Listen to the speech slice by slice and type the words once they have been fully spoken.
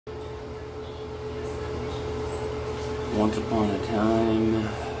Once upon a time,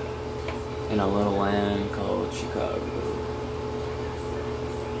 in a little land called Chicago.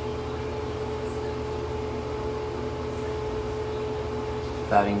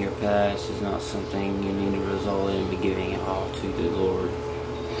 Fighting your past is not something you need to result in, but giving it all to the Lord.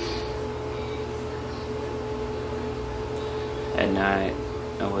 At night,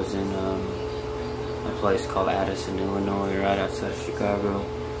 I was in a place called Addison, Illinois, right outside of Chicago.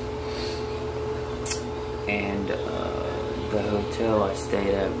 And the hotel I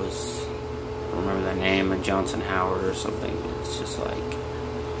stayed at was, I don't remember the name, a Johnson Howard or something. It's just like,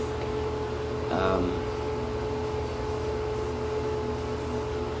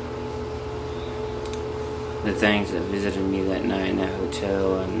 the things that visited me that night in that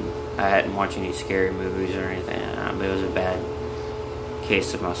hotel, and I hadn't watched any scary movies or anything, but it was a bad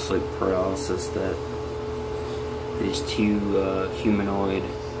case of my sleep paralysis that these two humanoid,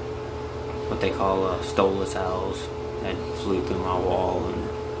 what they call Humanoids Owls, had flew through my wall, and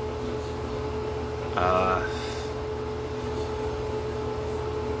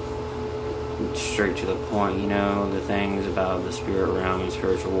straight to the point, you know, the things about the spirit realm and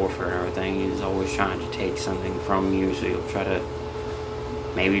spiritual warfare and everything. He's always trying to take something from you, so he'll try to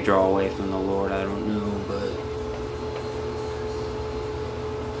maybe draw away from the Lord, I don't know, but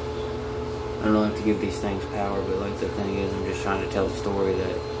I don't like to give these things power, but like the thing is, I'm just trying to tell the story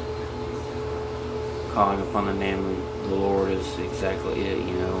that calling upon the name of the Lord is exactly it,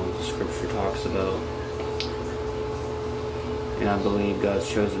 you know, the scripture talks about. And I believe God's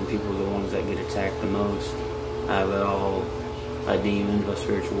chosen people are the ones that get attacked the most out of it all, by demons, by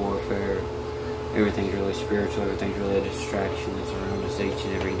spiritual warfare. Everything's really spiritual, everything's really a distraction that's around us each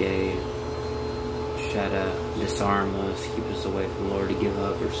and every day. Try to disarm us, keep us away from the Lord, to give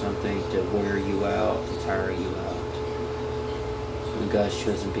up or something, to wear you out, to tire you out. And God's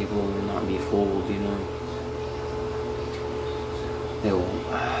chosen people will not be fooled, you know. They won't.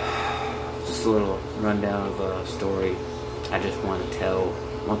 Just a little rundown of a story I just want to tell.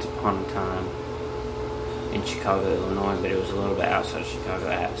 Once upon a time in Chicago, Illinois, but it was a little bit outside of Chicago.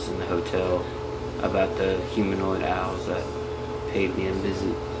 I was in the hotel about the humanoid owls that paid me a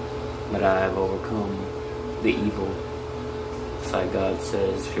visit. But I have overcome the evil. It's like God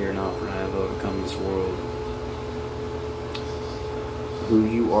says, fear not, for I have overcome this world. Who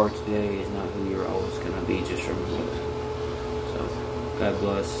you are today is not who you're always going to be, just remember that. So, God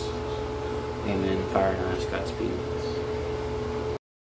bless. Amen. Fire and ice, Godspeed.